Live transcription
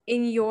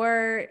In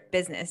your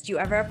business, do you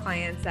ever have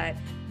clients that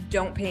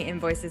don't pay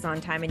invoices on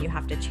time and you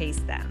have to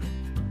chase them?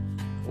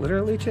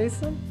 Literally chase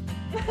them?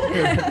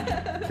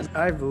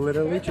 I've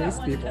literally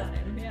chased people.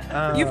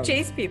 You've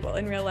chased people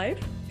in real life?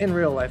 In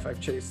real life,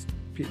 I've chased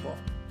people.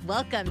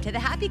 Welcome to the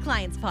Happy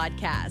Clients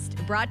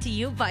Podcast, brought to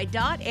you by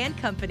Dot &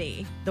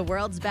 Company, the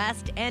world's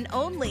best and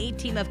only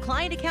team of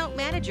client account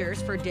managers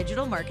for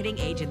digital marketing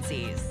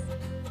agencies.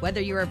 Whether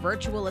you're a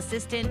virtual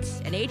assistant,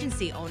 an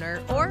agency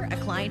owner, or a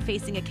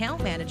client-facing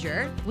account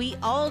manager, we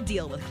all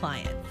deal with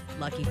clients.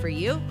 Lucky for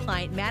you,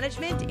 client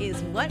management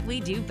is what we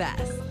do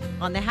best.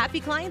 On the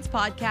Happy Clients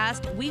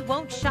Podcast, we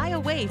won't shy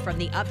away from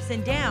the ups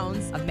and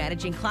downs of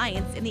managing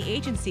clients in the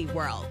agency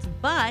world,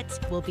 but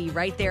we'll be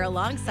right there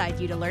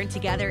alongside you to learn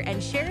together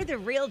and share the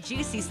real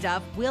juicy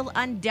stuff we'll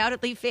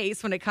undoubtedly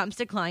face when it comes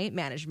to client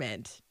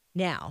management.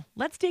 Now,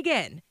 let's dig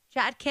in,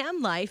 chat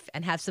cam life,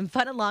 and have some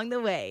fun along the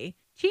way.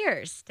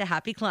 Cheers to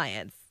happy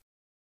clients.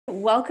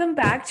 Welcome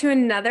back to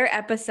another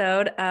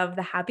episode of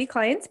the Happy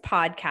Clients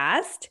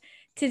Podcast.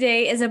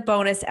 Today is a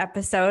bonus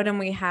episode and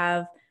we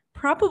have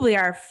probably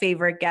our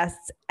favorite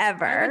guests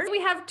ever.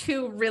 We have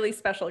two really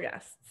special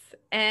guests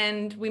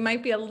and we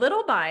might be a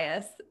little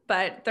biased,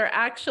 but they're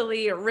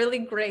actually really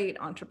great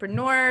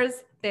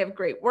entrepreneurs. They have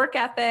great work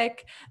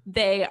ethic.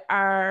 They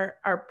are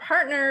our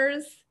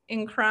partners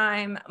in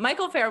crime.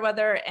 Michael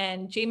Fairweather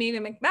and Jamie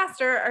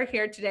McMaster are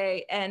here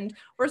today. And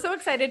we're so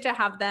excited to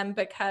have them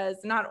because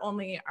not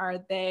only are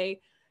they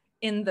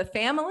in the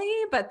family,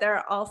 but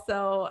they're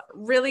also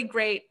really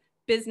great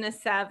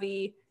business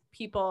savvy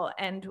people.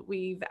 And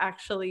we've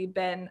actually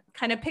been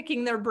kind of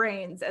picking their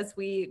brains as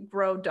we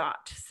grow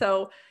Dot.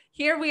 So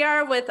here we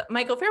are with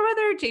Michael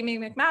Fairweather, Jamie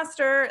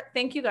McMaster.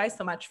 Thank you guys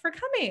so much for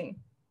coming.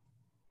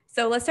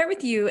 So let's start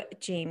with you,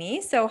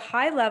 Jamie. So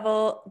high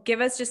level,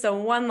 give us just a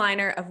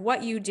one-liner of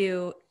what you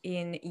do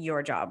in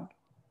your job.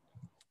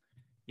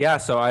 Yeah,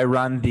 so I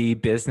run the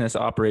business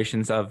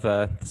operations of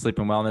the sleep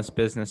and wellness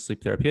business,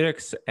 Sleep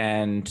Therapeutics,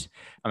 and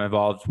I'm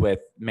involved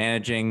with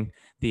managing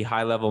the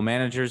high-level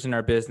managers in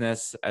our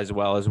business, as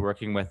well as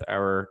working with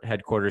our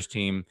headquarters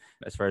team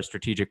as far as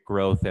strategic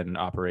growth and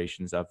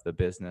operations of the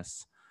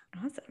business.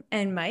 Awesome.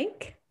 And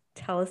Mike,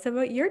 tell us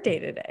about your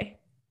day-to-day.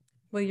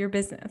 Well, your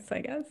business,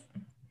 I guess.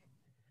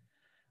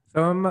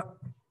 So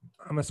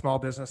I'm a small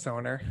business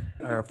owner,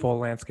 or a full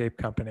landscape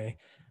company,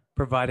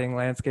 providing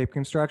landscape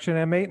construction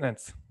and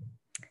maintenance.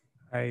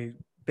 I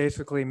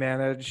basically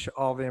manage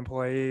all the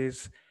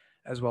employees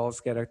as well as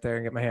get out there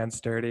and get my hands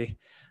dirty.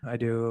 I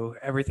do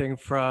everything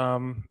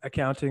from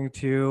accounting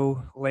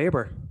to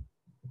labor.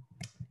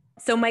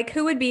 So Mike,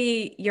 who would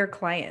be your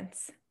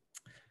clients?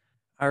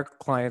 Our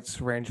clients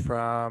range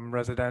from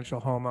residential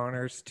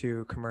homeowners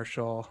to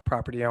commercial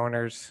property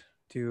owners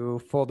to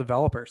full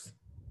developers.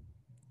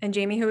 And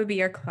Jamie, who would be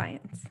your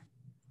clients?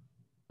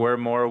 We're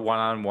more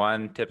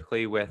one-on-one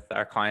typically with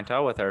our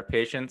clientele, with our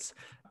patients,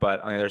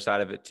 but on the other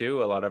side of it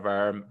too, a lot of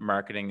our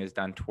marketing is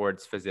done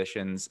towards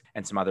physicians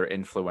and some other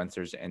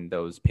influencers in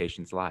those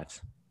patients'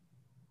 lives.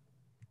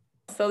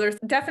 So there's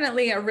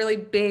definitely a really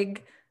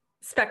big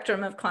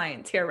spectrum of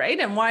clients here,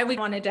 right? And why we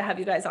wanted to have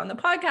you guys on the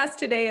podcast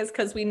today is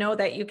because we know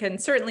that you can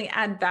certainly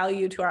add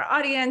value to our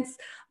audience,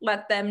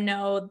 let them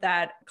know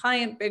that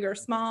client, big or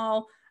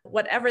small,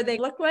 whatever they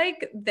look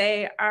like,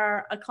 they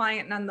are a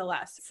client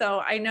nonetheless. So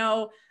I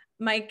know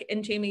Mike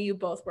and Jamie, you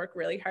both work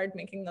really hard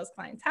making those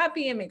clients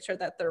happy and make sure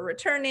that they're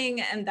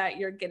returning and that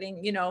you're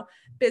getting,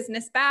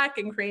 business back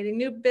and creating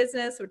new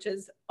business, which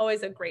is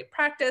always a great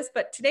practice.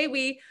 But today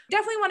we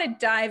definitely want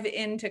to dive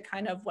into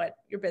kind of what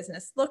your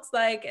business looks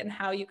like and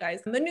how you guys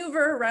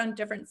maneuver around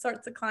different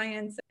sorts of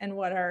clients and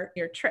what are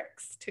your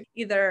tricks to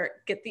either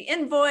get the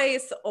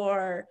invoice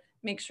or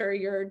make sure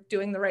you're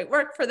doing the right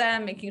work for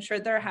them, making sure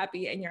they're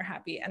happy and you're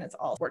happy and it's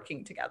all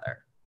working together.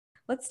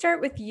 Let's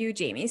start with you,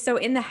 Jamie. So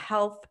in the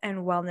health and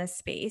wellness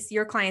space,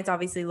 your clients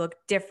obviously look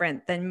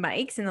different than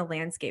Mike's in the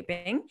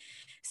landscaping.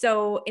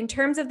 So in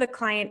terms of the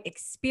client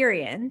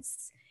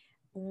experience,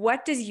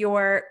 what does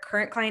your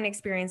current client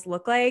experience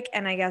look like?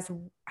 And I guess,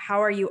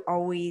 how are you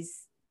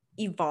always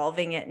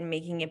evolving it and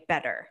making it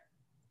better?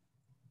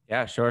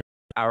 Yeah, sure.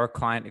 Our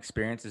client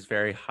experience is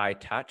very high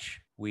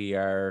touch. We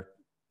are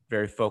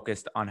very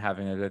focused on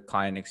having a good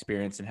client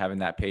experience and having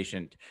that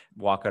patient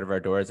walk out of our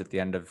doors at the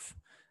end of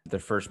the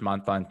first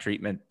month on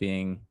treatment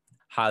being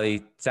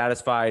highly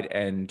satisfied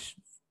and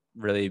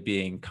really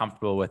being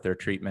comfortable with their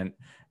treatment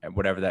and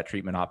whatever that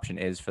treatment option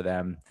is for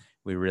them.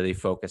 We really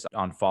focus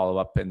on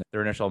follow-up in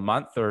their initial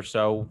month or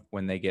so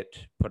when they get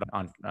put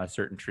on a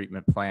certain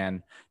treatment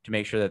plan to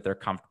make sure that they're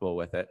comfortable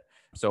with it.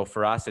 So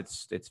for us,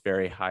 it's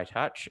very high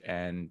touch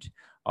and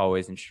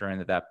always ensuring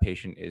that that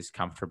patient is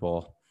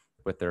comfortable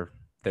with their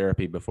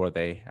therapy before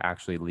they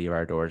actually leave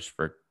our doors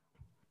for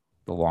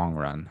the long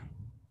run.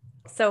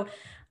 So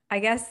I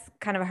guess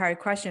kind of a hard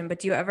question, but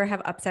do you ever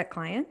have upset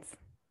clients?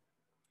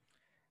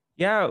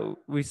 Yeah,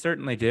 we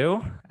certainly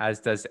do,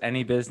 as does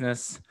any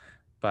business.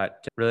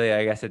 But really,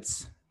 I guess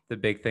it's the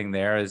big thing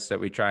there is that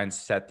we try and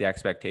set the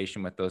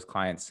expectation with those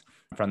clients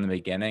from the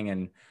beginning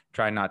and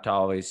try not to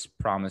always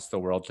promise the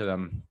world to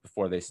them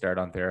before they start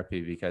on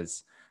therapy,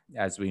 because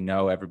as we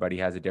know, everybody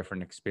has a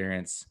different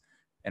experience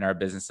in our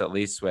business, at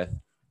least with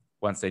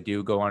once they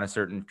do go on a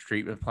certain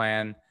treatment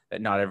plan,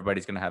 that not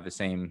everybody's going to have the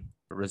same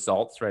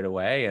results right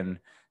away. And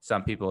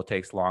some people it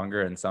takes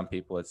longer, and some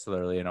people it's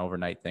literally an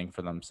overnight thing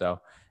for them. So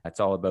it's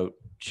all about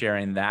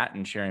sharing that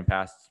and sharing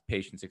past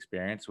patients'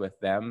 experience with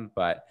them,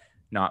 but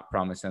not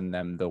promising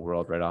them the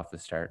world right off the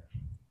start.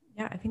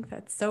 Yeah, I think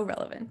that's so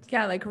relevant.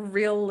 Yeah, like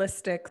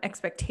realistic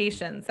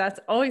expectations. That's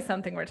always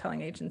something we're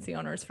telling agency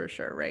owners for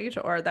sure, right?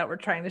 Or that we're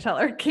trying to tell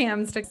our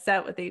CAMs to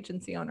set with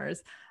agency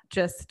owners,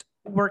 just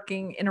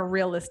working in a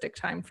realistic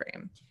time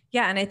frame.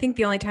 Yeah, and I think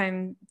the only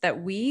time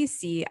that we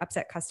see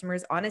upset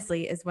customers,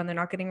 honestly, is when they're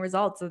not getting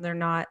results or they're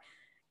not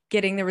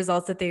getting the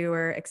results that they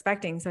were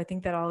expecting. So I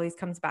think that always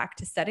comes back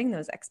to setting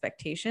those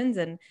expectations,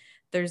 and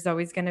there's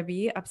always going to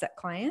be upset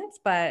clients,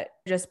 but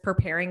just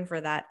preparing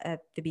for that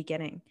at the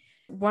beginning.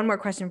 One more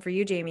question for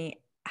you,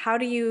 Jamie. How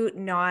do you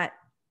not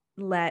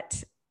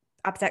let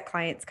upset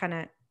clients kind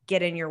of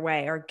get in your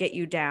way or get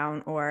you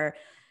down or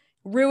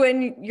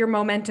ruin your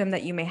momentum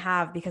that you may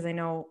have? Because I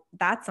know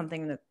that's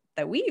something that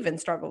we even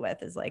struggle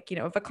with is like,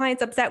 if a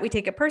client's upset, we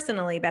take it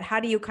personally, but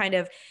how do you kind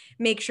of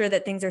make sure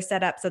that things are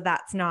set up so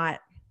that's not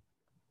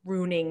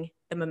ruining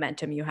the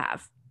momentum you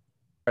have?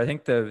 I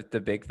think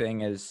the big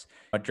thing is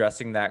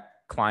addressing that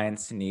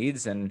client's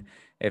needs. And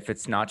if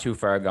it's not too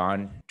far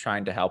gone,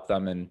 trying to help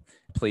them and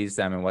please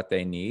them and what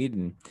they need.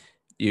 And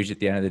usually at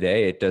the end of the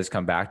day, it does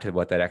come back to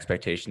what that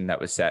expectation that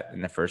was set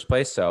in the first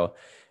place. So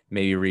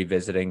maybe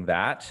revisiting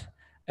that.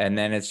 And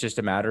then it's just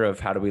a matter of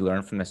how do we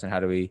learn from this and how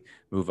do we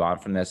move on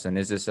from this? And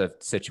is this a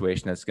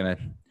situation that's going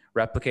to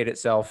replicate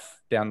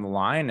itself down the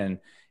line? And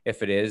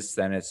if it is,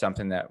 then it's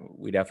something that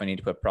we definitely need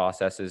to put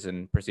processes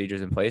and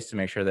procedures in place to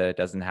make sure that it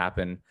doesn't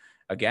happen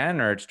again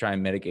or to try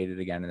and mitigate it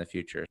again in the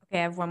future. Okay,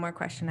 I have one more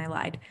question. I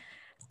lied.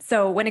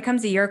 So when it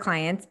comes to your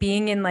clients,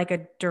 being in like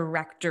a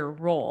director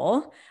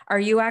role, are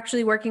you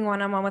actually working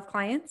one-on-one with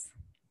clients?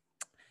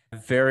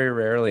 Very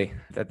rarely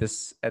at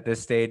this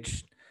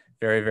stage.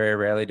 Very, very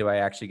rarely do I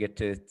actually get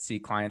to see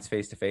clients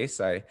face to face.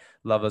 I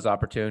love those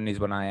opportunities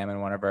when I am in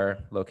one of our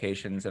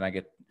locations and I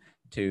get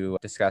to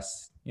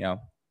discuss,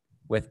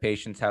 with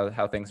patients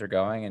how things are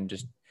going and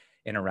just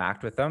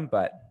interact with them,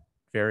 but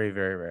very,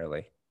 very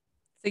rarely.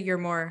 So you're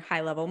more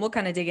high level. And we'll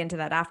kind of dig into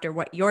that after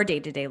what your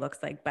day-to-day looks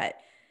like. But,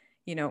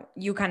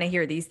 you kind of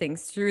hear these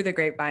things through the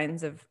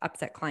grapevines of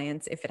upset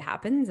clients if it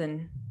happens.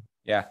 And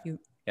yeah,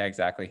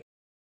 exactly.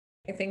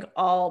 I think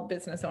all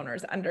business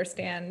owners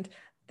understand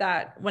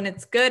that when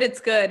it's good, it's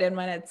good. And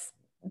when it's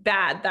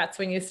bad, that's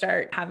when you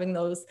start having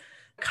those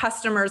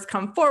customers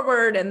come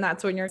forward. And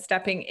that's when you're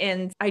stepping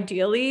in.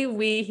 Ideally,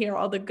 we hear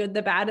all the good,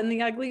 the bad, and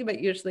the ugly, but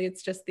usually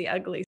it's just the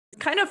ugly.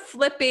 Kind of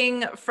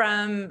flipping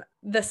from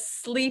the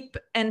sleep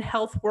and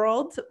health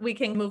world, we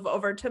can move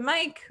over to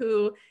Mike,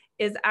 who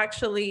is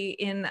actually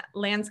in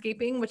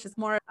landscaping, which is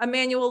more a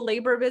manual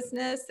labor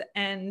business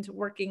and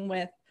working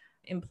with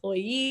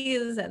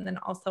employees and then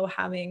also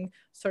having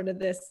sort of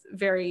this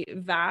very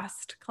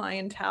vast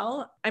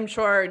clientele. I'm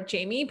sure,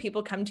 Jamie,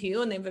 people come to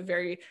you and they have a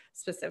very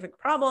specific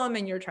problem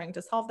and you're trying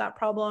to solve that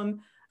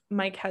problem.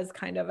 Mike has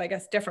kind of,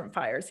 different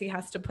fires he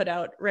has to put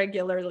out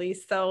regularly.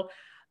 So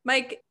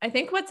Mike, I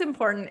think what's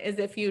important is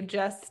if you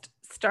just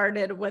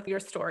started with your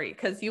story,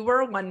 because you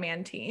were a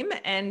one-man team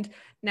and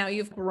now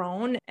you've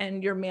grown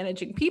and you're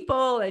managing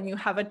people and you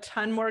have a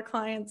ton more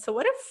clients. So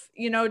what if,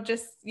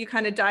 you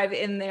kind of dive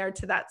in there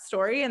to that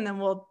story and then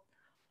we'll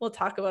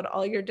talk about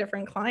all your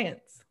different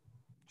clients.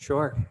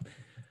 Sure.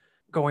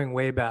 Going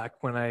way back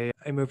when I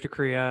moved to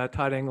Korea,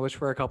 taught English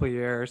for a couple of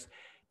years,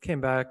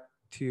 came back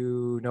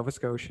to Nova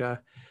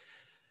Scotia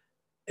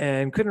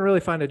and couldn't really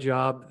find a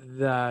job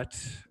that,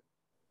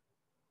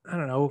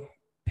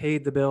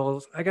 paid the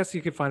bills. I guess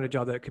you could find a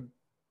job that could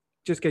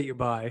just get you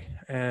by.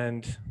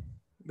 And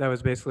that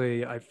was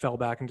basically, I fell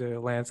back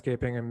into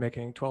landscaping and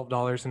making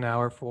 $12 an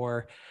hour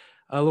for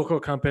a local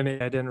company.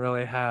 I didn't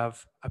really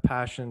have a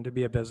passion to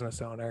be a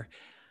business owner.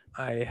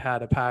 I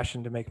had a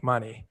passion to make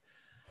money.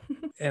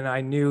 And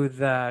I knew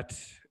that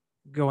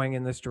going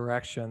in this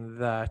direction,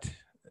 that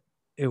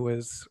it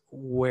was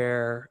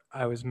where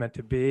I was meant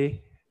to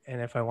be. And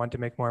if I wanted to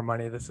make more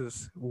money, this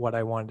is what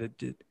I wanted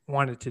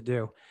to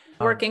do.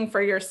 Working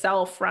for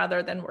yourself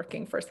rather than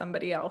working for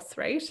somebody else,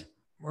 right?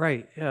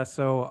 Right. Yeah.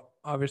 So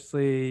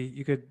obviously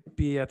you could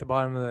be at the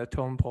bottom of the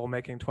totem pole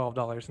making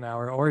 $12 an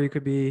hour, or you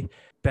could be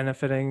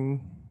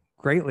benefiting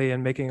greatly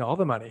and making all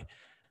the money.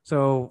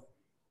 So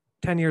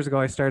 10 years ago,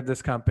 I started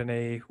this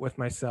company with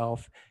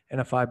myself in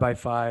a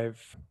 5x5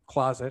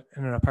 closet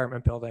in an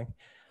apartment building.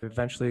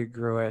 Eventually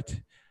grew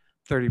it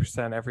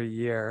 30% every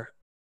year.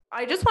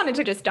 I just wanted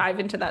to just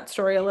dive into that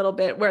story a little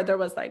bit where there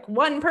was like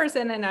one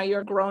person and now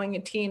you're growing a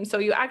team. So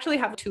you actually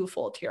have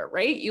twofold here,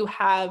 right? You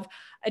have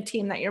a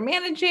team that you're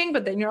managing,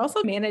 but then you're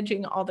also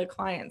managing all the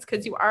clients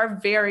because you are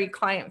very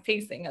client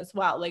facing as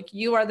well. Like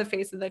you are the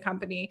face of the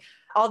company.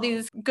 All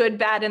these good,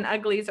 bad, and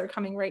uglies are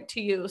coming right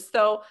to you.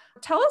 So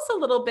tell us a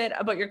little bit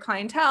about your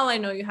clientele. I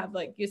know you have,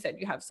 like you said,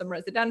 you have some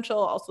residential,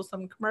 also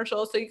some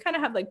commercial. So you kind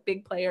of have like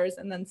big players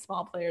and then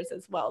small players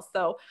as well.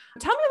 So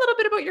tell me a little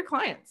bit about your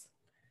clients.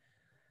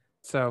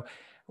 So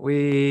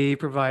we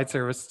provide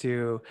service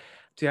to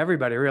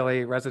everybody,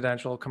 really,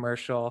 residential,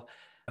 commercial,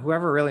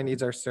 whoever really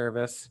needs our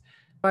service.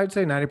 I'd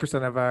say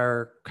 90% of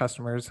our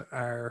customers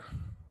are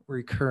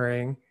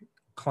recurring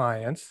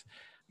clients,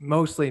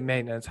 mostly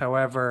maintenance.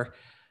 However,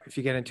 if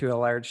you get into a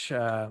large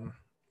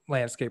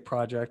landscape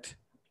project,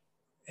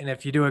 and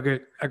if you do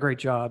a great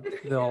job,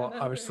 they'll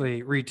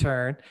obviously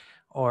return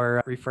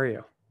or refer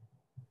you.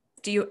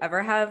 Do you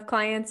ever have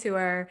clients who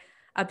are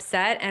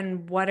upset,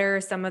 and what are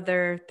some of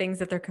their things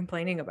that they're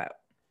complaining about?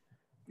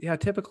 Yeah,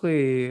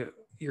 typically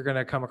you're going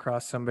to come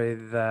across somebody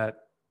that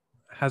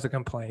has a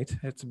complaint.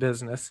 It's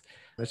business.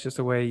 It's just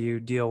the way you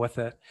deal with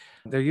it.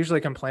 They're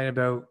usually complaining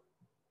about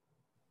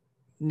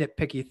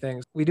nitpicky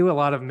things. We do a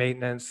lot of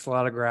maintenance, a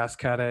lot of grass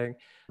cutting,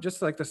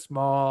 just like the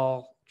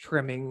small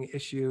trimming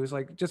issues,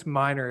 like just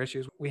minor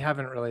issues. We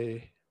haven't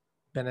really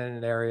been in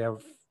an area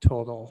of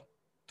total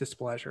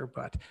displeasure,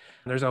 but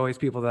there's always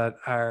people that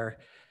are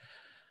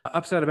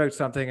upset about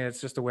something, and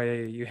it's just the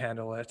way you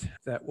handle it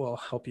that will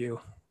help you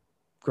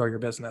grow your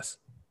business.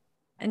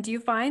 And do you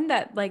find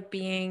that, like,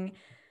 being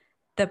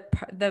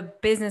the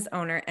business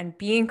owner and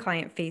being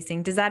client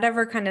facing, does that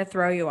ever kind of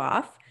throw you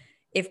off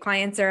if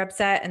clients are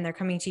upset and they're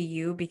coming to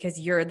you because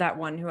you're that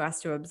one who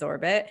has to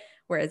absorb it?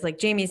 Whereas, like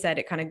Jamie said,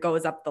 it kind of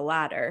goes up the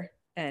ladder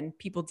and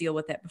people deal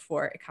with it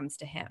before it comes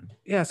to him.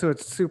 Yeah, so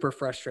it's super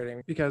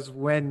frustrating because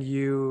when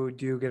you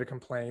do get a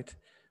complaint,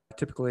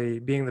 typically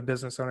being the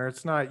business owner,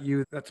 it's not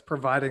you that's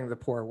providing the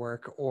poor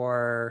work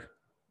or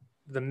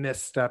the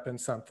misstep in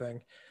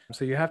something.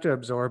 So you have to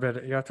absorb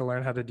it. You have to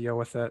learn how to deal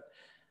with it,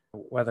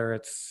 whether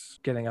it's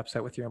getting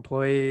upset with your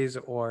employees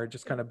or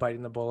just kind of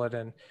biting the bullet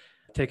and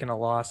taking a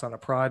loss on a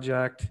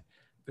project.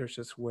 There's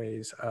just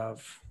ways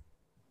of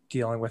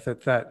dealing with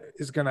it that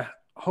is going to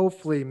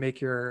hopefully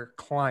make your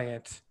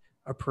client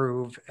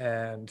approve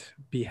and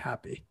be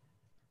happy.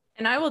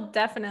 And I will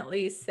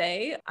definitely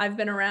say I've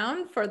been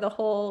around for the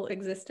whole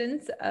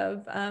existence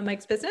of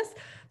Mike's business.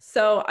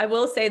 So I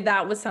will say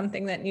that was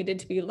something that needed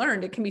to be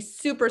learned. It can be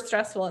super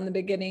stressful in the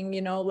beginning,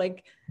 you know,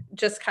 like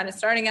just kind of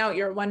starting out,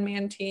 you're a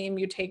one-man team,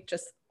 you take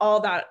just all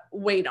that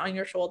weight on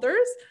your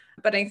shoulders.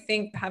 But I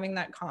think having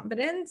that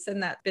confidence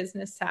and that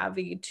business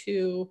savvy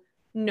to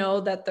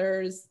know that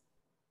there's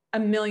a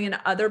million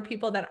other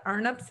people that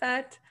aren't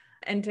upset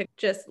and to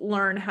just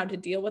learn how to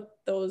deal with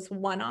those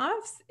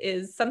one-offs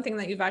is something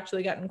that you've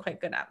actually gotten quite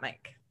good at,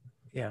 Mike.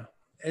 Yeah,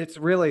 it's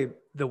really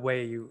the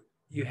way you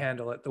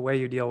handle it, the way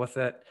you deal with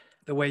it,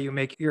 the way you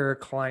make your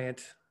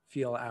client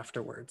feel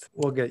afterwards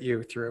will get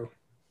you through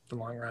the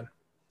long run.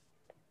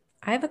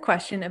 I have a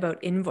question about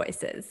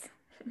invoices.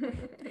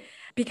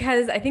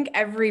 Because I think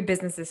every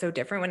business is so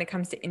different when it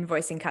comes to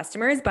invoicing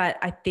customers, but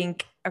I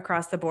think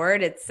across the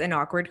board, it's an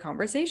awkward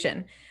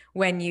conversation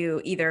when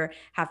you either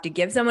have to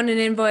give someone an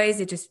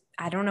invoice.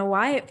 I don't know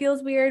why it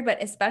feels weird,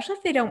 but especially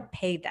if they don't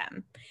pay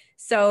them.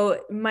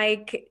 So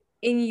Mike,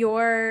 in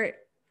your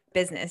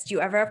business, do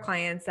you ever have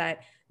clients that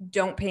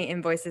don't pay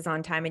invoices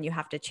on time and you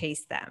have to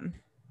chase them?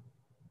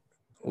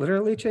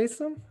 Literally chase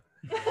them?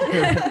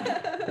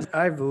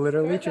 I've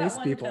literally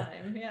chased people.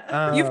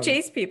 Yeah. You've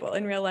chased people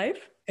in real life?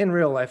 In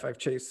real life, I've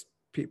chased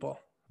people.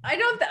 I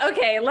don't.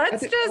 Okay,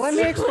 let's let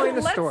me explain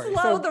the story.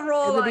 Let's slow the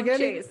roll on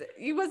beginning, chase.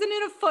 You wasn't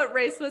in a foot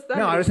race with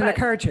somebody. No, I was in a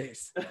car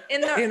chase. In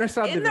the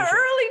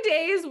early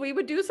days, we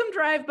would do some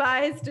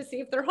drive-bys to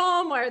see if they're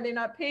home. Why are they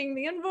not paying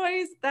the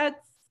invoice? That's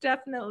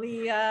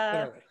definitely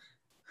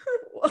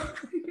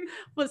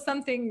was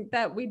something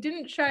that we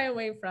didn't shy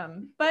away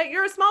from. But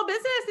you're a small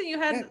business and you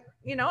had,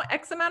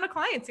 X amount of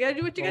clients. You got to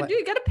do what you got to do.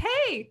 You got to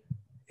pay.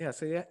 Yeah,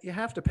 so you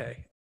have to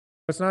pay.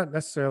 It's not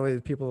necessarily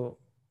that people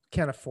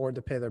can't afford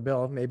to pay their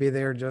bill. Maybe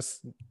they're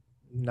just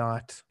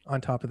not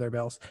on top of their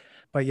bills.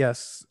 But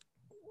yes,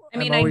 I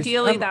mean,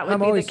 ideally that would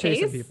be the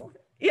case.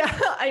 Yeah,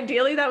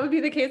 ideally that would be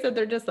the case, that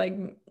they're just like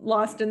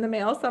lost in the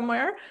mail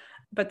somewhere.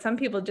 But some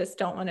people just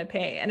don't want to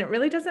pay. And it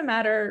really doesn't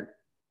matter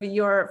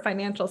your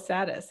financial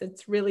status.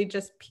 It's really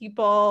just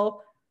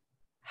people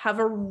have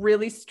a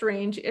really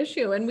strange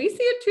issue. And we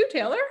see it too,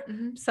 Taylor.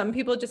 Mm-hmm. Some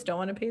people just don't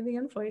want to pay the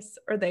invoice,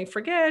 or they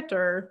forget,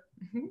 or...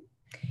 Mm-hmm.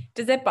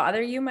 Does it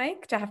bother you,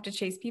 Mike, to have to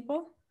chase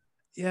people?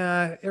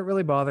 Yeah, it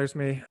really bothers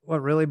me.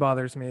 What really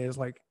bothers me is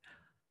like,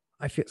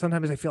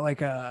 sometimes I feel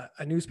like a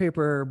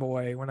newspaper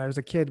boy when I was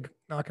a kid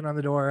knocking on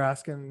the door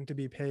asking to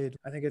be paid.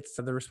 I think it's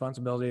the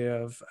responsibility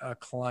of a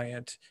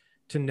client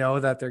to know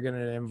that they're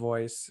getting an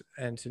invoice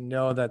and to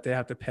know that they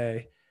have to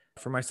pay.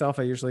 For myself,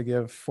 I usually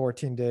give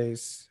 14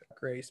 days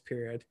grace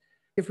period.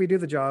 If we do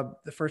the job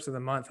the first of the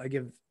month, I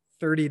give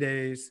 30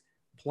 days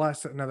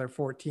plus another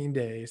 14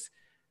 days.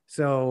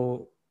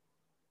 So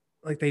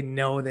like they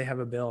know they have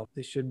a bill.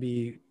 They should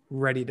be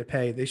ready to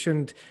pay. They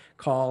shouldn't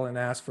call and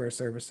ask for a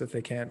service if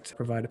they can't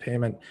provide a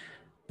payment.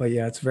 But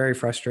yeah, it's very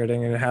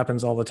frustrating and it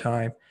happens all the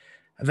time.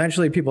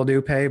 Eventually people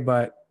do pay,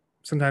 but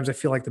sometimes I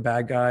feel like the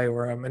bad guy,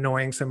 or I'm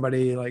annoying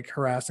somebody, like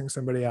harassing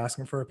somebody,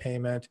 asking for a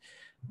payment,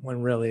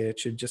 when really it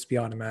should just be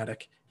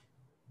automatic.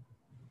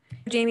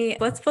 Jamie,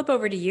 let's flip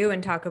over to you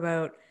and talk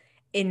about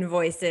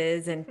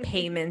invoices and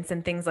payments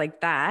and things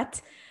like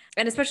that.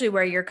 And especially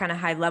where you're kind of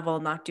high level,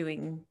 not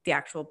doing the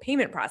actual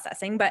payment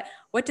processing. But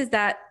what does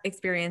that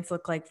experience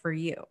look like for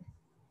you?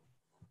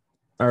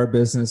 Our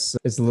business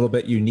is a little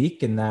bit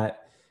unique in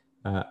that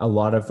a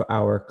lot of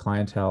our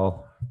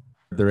clientele,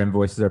 their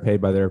invoices are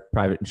paid by their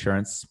private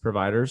insurance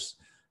providers.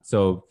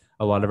 So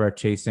a lot of our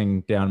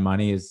chasing down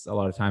money is a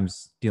lot of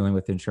times dealing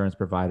with insurance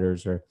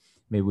providers, or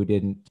maybe we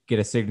didn't get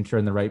a signature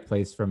in the right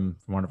place from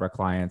one of our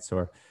clients,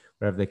 or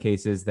whatever the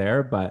case is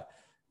there. But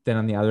then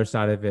on the other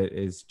side of it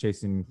is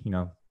chasing,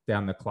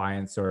 down the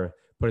clients or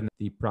putting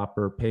the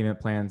proper payment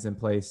plans in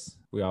place.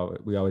 We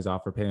always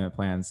offer payment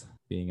plans,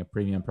 being a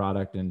premium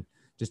product, and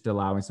just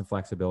allowing some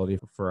flexibility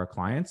for our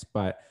clients.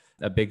 But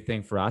a big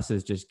thing for us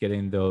is just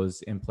getting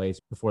those in place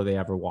before they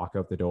ever walk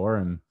out the door.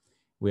 And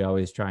we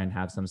always try and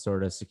have some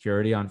sort of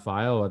security on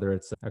file, whether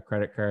it's a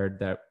credit card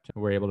that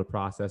we're able to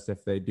process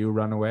if they do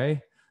run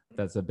away.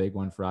 That's a big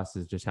one for us,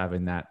 is just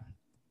having that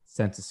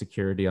sense of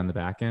security on the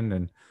back end.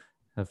 And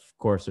of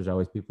course, there's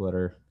always people that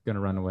are going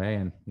to run away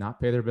and not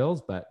pay their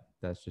bills, but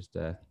that's just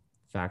a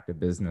fact of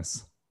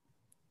business.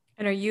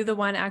 And are you the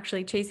one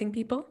actually chasing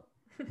people?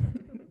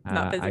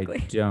 Not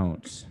physically. I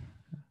don't.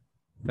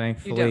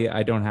 Thankfully,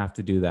 I don't have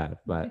to do that,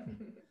 but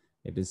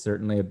it is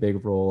certainly a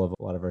big role of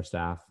a lot of our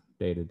staff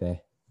day to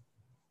day.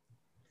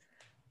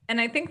 And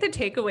I think the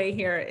takeaway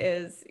here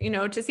is,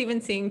 just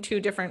even seeing two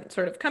different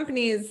sort of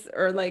companies,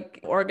 or like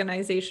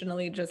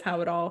organizationally, just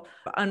how it all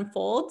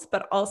unfolds,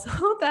 but also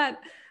that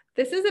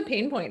this is a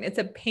pain point. It's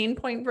a pain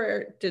point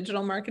for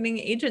digital marketing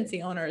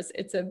agency owners.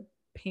 It's a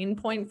pain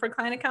point for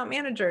client account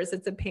managers.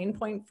 It's a pain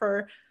point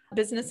for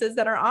businesses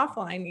that are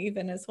offline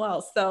even as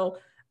well. So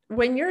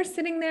when you're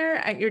sitting there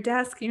at your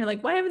desk and you're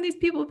like, why haven't these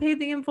people paid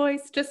the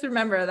invoice? Just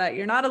remember that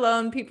you're not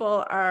alone.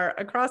 People are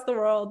across the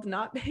world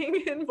not paying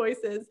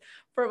invoices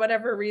for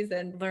whatever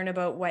reason. Learn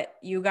about what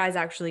you guys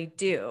actually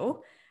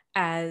do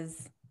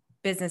as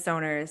business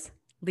owners,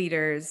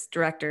 leaders,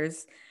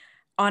 directors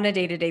on a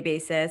day-to-day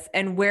basis,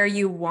 and where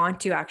you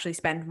want to actually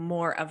spend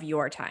more of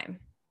your time.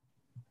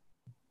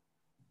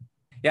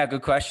 Yeah,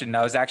 good question.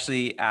 I was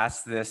actually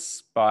asked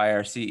this by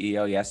our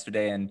CEO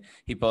yesterday, and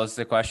he posed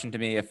the question to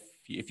me,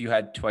 if you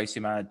had twice the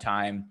amount of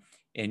time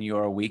in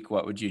your week,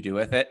 what would you do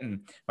with it?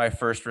 And my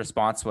first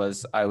response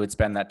was, I would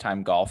spend that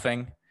time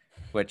golfing,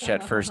 which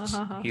at first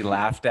he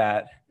laughed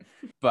at.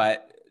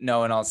 But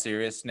no, in all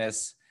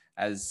seriousness,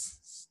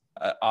 as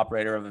an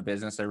operator of a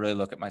business, I really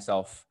look at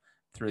myself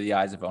through the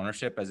eyes of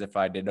ownership, as if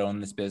I did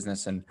own this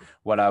business and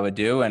what I would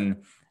do.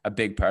 And a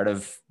big part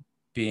of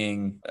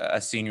being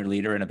a senior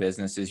leader in a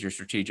business is your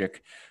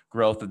strategic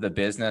growth of the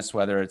business,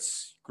 whether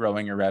it's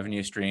growing your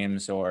revenue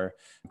streams or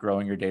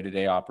growing your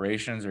day-to-day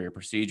operations or your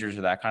procedures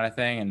or that kind of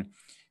thing. And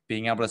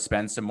being able to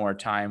spend some more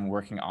time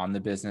working on the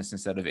business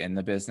instead of in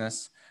the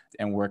business,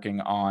 and working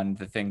on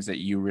the things that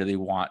you really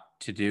want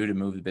to do to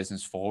move the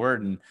business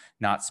forward, and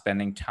not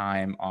spending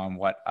time on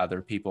what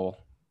other people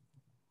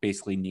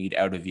basically need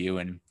out of you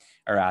and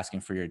are asking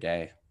for your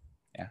day.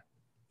 Yeah.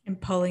 And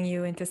pulling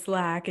you into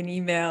Slack and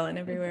email and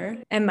everywhere.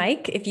 And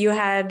Mike, if you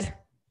had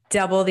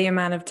double the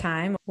amount of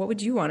time, what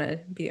would you want to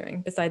be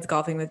doing besides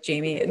golfing with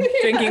Jamie and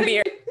drinking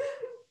beer?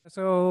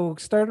 So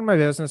starting my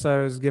business, I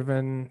was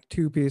given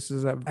two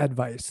pieces of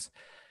advice.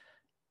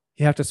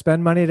 You have to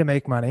spend money to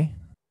make money,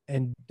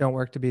 and don't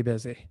work to be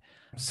busy.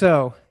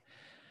 So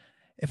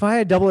if I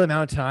had double the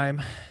amount of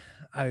time,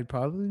 I would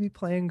probably be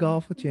playing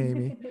golf with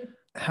Jamie.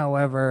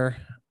 However,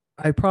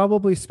 I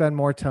probably spend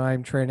more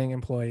time training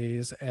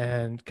employees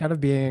and kind of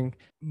being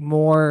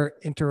more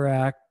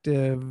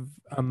interactive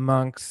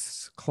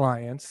amongst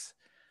clients.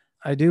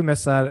 I do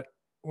miss that.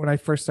 When I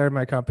first started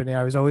my company,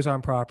 I was always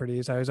on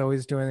properties. I was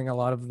always doing a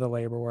lot of the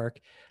labor work.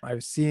 I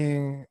was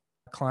seeing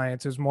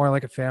clients. It was more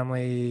like a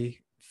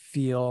family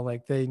feel,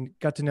 like they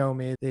got to know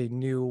me. They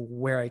knew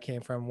where I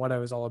came from, what I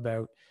was all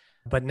about.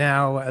 But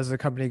now as the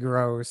company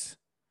grows,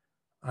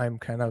 I'm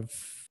kind of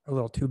a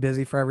little too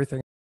busy for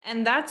everything.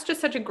 And that's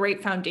just such a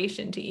great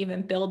foundation to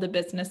even build a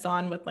business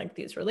on, with like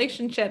these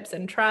relationships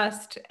and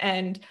trust.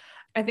 And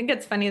I think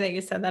it's funny that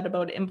you said that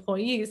about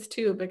employees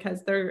too,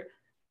 because there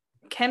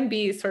can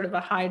be sort of a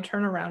high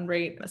turnaround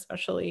rate,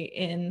 especially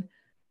in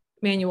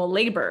manual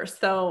labor.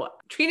 So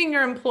treating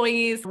your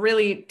employees,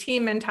 really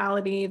team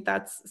mentality,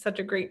 that's such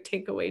a great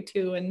takeaway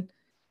too. And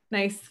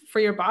nice for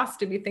your boss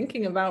to be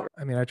thinking about.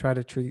 I mean, I try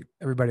to treat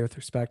everybody with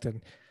respect,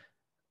 and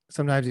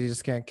sometimes you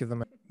just can't give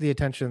them the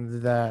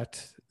attention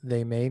that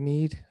they may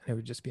need. It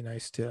would just be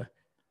nice to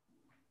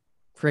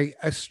create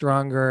a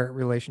stronger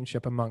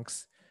relationship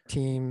amongst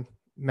team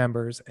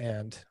members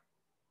and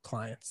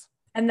clients.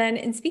 And then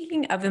in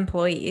speaking of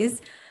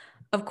employees,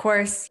 of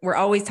course, we're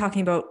always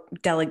talking about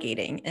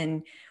delegating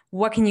and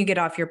what can you get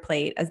off your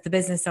plate as the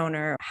business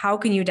owner? How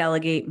can you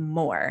delegate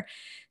more?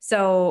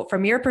 So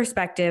from your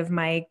perspective,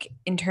 Mike,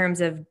 in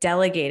terms of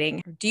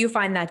delegating, do you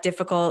find that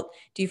difficult?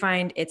 Do you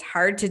find it's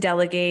hard to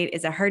delegate?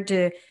 Is it hard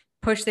to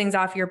push things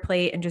off your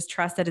plate and just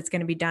trust that it's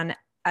going to be done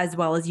as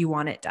well as you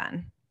want it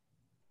done?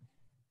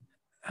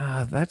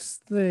 That's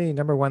the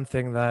number one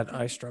thing that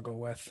I struggle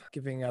with,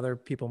 giving other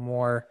people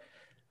more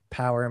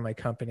power in my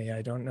company.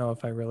 I don't know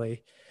if I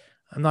really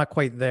I'm not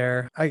quite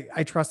there.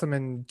 I trust them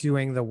in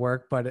doing the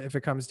work, but if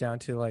it comes down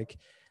to like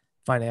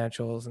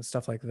financials and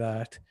stuff like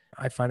that,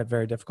 I find it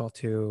very difficult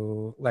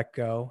to let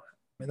go.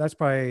 And that's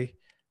probably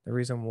the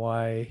reason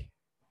why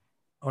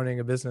owning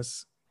a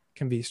business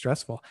can be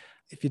stressful.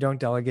 If you don't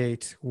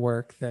delegate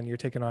work, then you're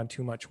taking on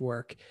too much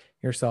work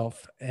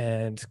yourself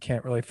and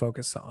can't really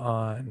focus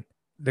on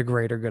the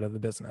greater good of the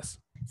business.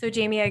 So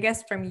Jamie, I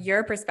guess from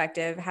your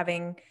perspective,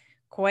 having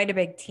quite a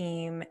big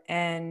team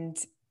and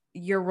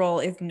your role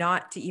is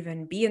not to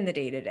even be in the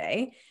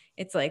day-to-day,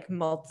 it's like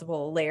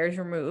multiple layers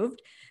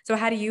removed. So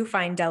how do you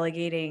find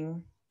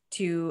delegating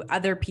to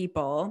other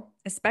people,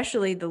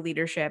 especially the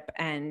leadership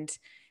and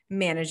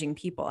managing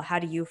people? How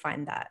do you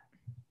find that?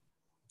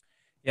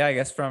 Yeah, I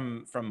guess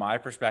from my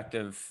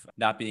perspective,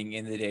 not being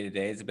in the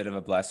day-to-day is a bit of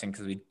a blessing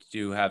because we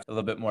do have a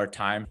little bit more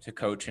time to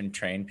coach and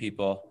train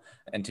people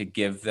and to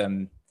give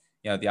them,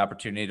 the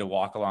opportunity to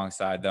walk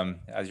alongside them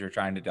as you're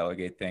trying to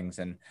delegate things.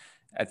 And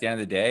at the end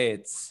of the day,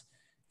 it's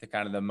the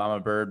kind of the mama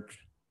bird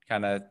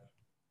kind of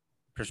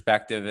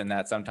perspective in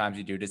that sometimes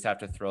you do just have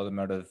to throw them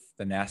out of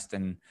the nest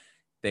and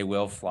they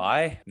will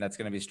fly. And that's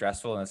going to be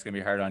stressful and it's going to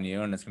be hard on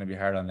you and it's going to be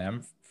hard on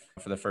them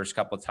for the first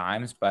couple of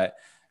times. But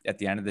at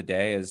the end of the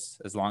day, as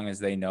long as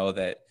they know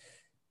that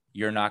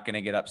you're not going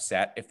to get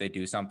upset if they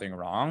do something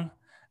wrong,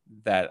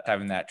 that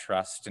having that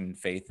trust and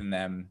faith in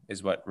them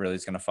is what really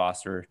is going to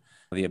foster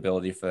the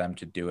ability for them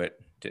to do it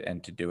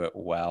and to do it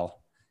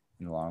well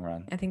in the long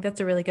run. I think that's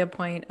a really good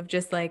point of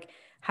just like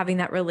having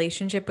that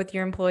relationship with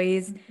your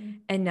employees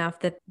enough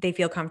that they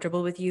feel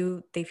comfortable with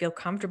you. They feel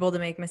comfortable to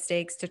make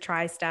mistakes, to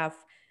try stuff,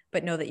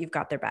 but know that you've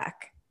got their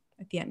back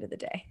at the end of the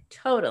day.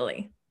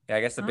 Totally. Yeah,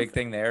 I guess the big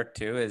thing there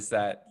too is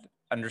that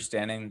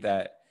understanding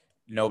that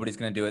nobody's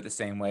going to do it the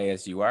same way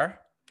as you are.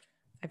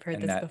 I've heard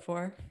this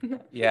before.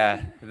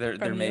 Yeah,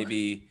 there may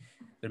be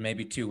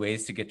two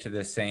ways to get to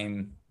the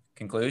same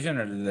conclusion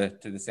or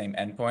to the same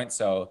endpoint.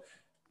 So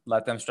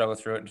let them struggle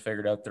through it and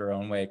figure it out their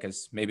own way,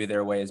 because maybe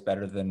their way is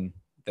better than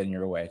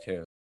your way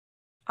too.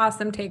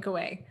 Awesome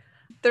takeaway.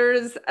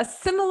 There's a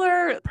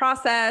similar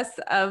process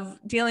of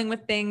dealing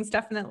with things,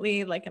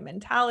 definitely like a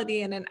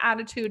mentality and an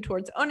attitude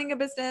towards owning a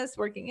business,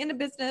 working in a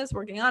business,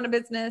 working on a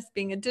business,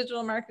 being a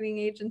digital marketing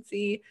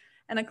agency,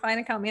 and a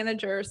client account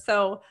manager.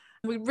 So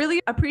we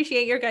really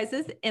appreciate your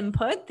guys'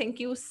 input. Thank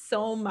you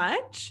so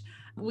much.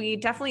 We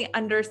definitely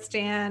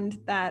understand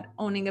that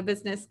owning a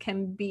business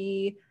can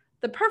be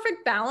the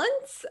perfect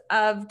balance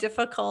of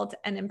difficult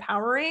and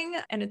empowering.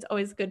 And it's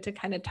always good to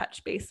kind of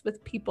touch base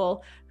with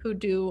people who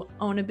do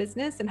own a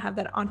business and have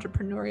that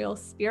entrepreneurial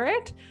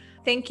spirit.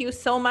 Thank you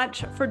so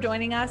much for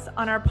joining us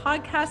on our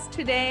podcast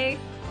today.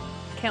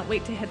 Can't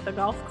wait to hit the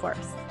golf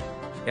course.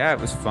 Yeah, it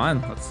was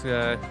fun. Let's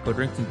go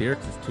drink some beer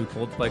because it's too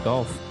cold to play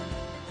golf.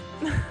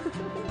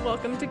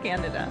 Welcome to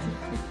Canada.